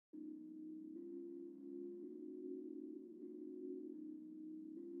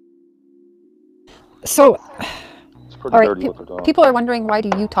So, It's pretty all right, dirty what they're doing. people are wondering, why do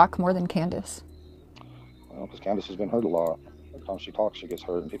you talk more than Candace? Well, because Candace has been hurt a lot. Every time she talks, she gets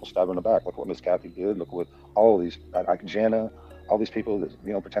hurt, and people stab her in the back. Look what Miss Kathy did. Look what all of these, like Jana, all these people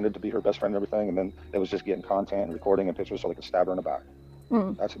that pretended to be her best friend and everything, and then it was just getting content and recording and pictures so they could stab her in the back.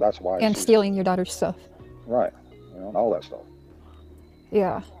 Mm. That's why And she's stealing your daughter's stuff. right, and all that stuff.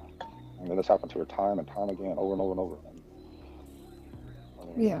 Yeah. I mean, this happened to her time and time again, over and over and over. I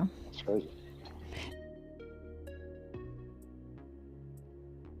mean, Yeah. it's crazy.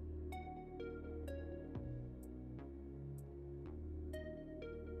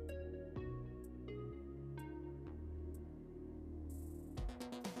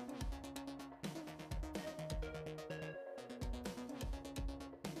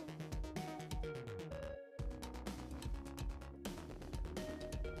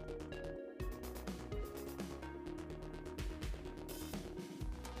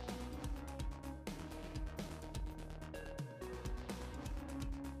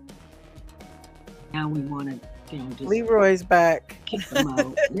 Now we want to, just Leroy's back. kick them out.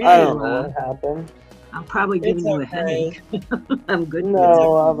 I don't know what happened. I'm probably giving you a okay. headache. I'm good.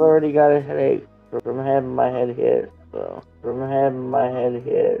 No, I've already got a headache from having my head hit.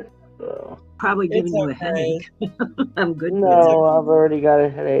 So Probably giving you a okay. headache. I'm good. No, I've already got a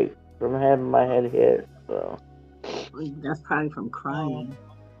headache from having my head hit. So That's probably from crying.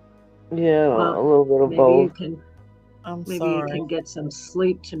 yeah, Well, a little bit of Maybe both. you can I'm maybe sorry. you can get some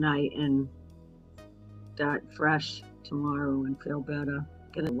sleep tonight and start fresh tomorrow and feel better.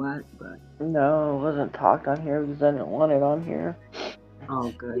 Get it wet, but No, it wasn't talked on here because I didn't want it on here. oh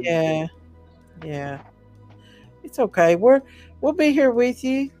good. Yeah. It's okay. We'll be here with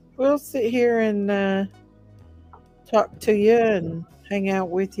you. We'll sit here and talk to you and hang out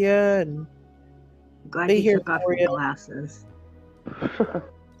with you and Glad be you here took off for your you. glasses.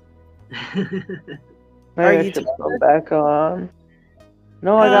 Maybe I you should tired? put back on.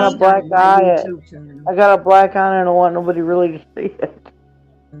 No, I got a Um, black eye. YouTube channel. I got a black eye and I don't want nobody really to see it.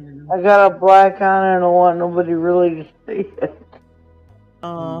 I got a black eye and I don't want nobody really to see it.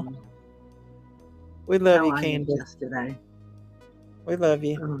 We love How you, are you Candace. yesterday? We love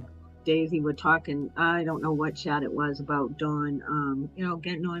you. Daisy, we're talking, I don't know what chat it was about Dawn,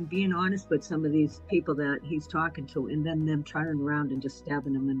 getting on, being honest with some of these people that he's talking to, and then them turning around and just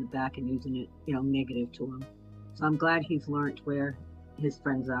stabbing him in the back and using it, negative to him. So I'm glad he's learned where his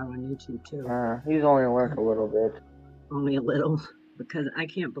friends are on YouTube too. He's only learned a little bit. Only a little, because I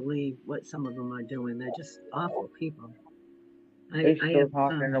can't believe what some of them are doing. They're just awful people. He's still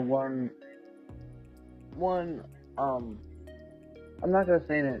talking to one, I'm not gonna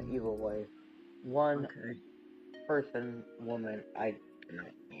say in an evil way. One woman, I cannot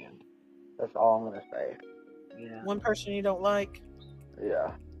stand. That's all I'm gonna say. Yeah. One person you don't like?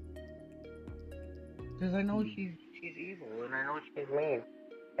 Yeah. Because I know she's evil, and I know she's mean,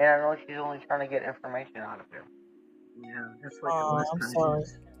 and I know she's only trying to get information out of him. Yeah, that's what the worst I'm part sorry.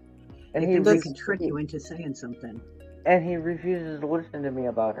 is. And they can trick you into saying something. And he refuses to listen to me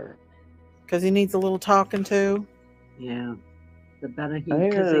about her. Because he needs a little talking to? Yeah. The better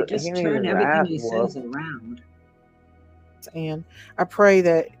because they just turn everything he says around. And I pray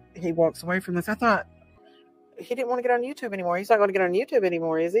that he walks away from this. I thought he didn't want to get on YouTube anymore. He's not going to get on YouTube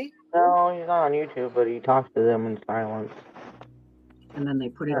anymore, is he? No, he's not on YouTube, but he talks to them in silence. And then they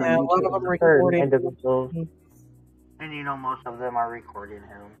put it on YouTube. A lot of them recording. Individuals. And most of them are recording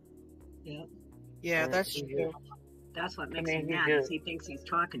him. Yeah. Yeah, that's true. That's what makes me mad, is he thinks he's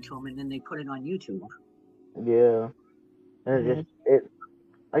talking to him, and then they put it on YouTube. Yeah. And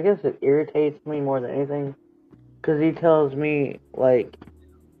I guess it irritates me more than anything, because he tells me,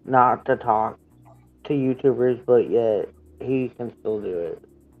 not to talk to YouTubers, but yet he can still do it.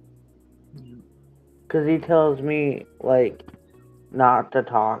 Because he tells me, not to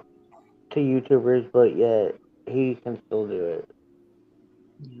talk to YouTubers, but yet he can still do it.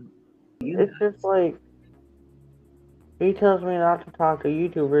 It's just he tells me not to talk to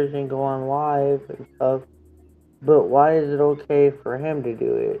YouTubers and go on live and stuff, but why is it okay for him to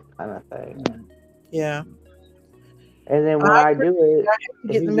do it, kind of thing? Yeah. And then when I do it,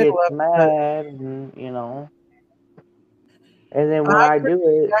 he gets mad, and And then when I do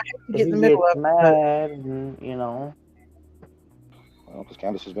it, he gets mad, and Well, because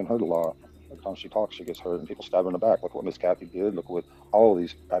Candace has been hurt a lot. Every time she talks, she gets hurt, and people stab her in the back. Look what Miss Kathy did. Look what all of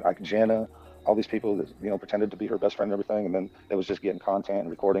these, like Jana, all these people that pretended to be her best friend and everything, and then it was just getting content and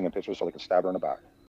recording and pictures so they could stab her in the back.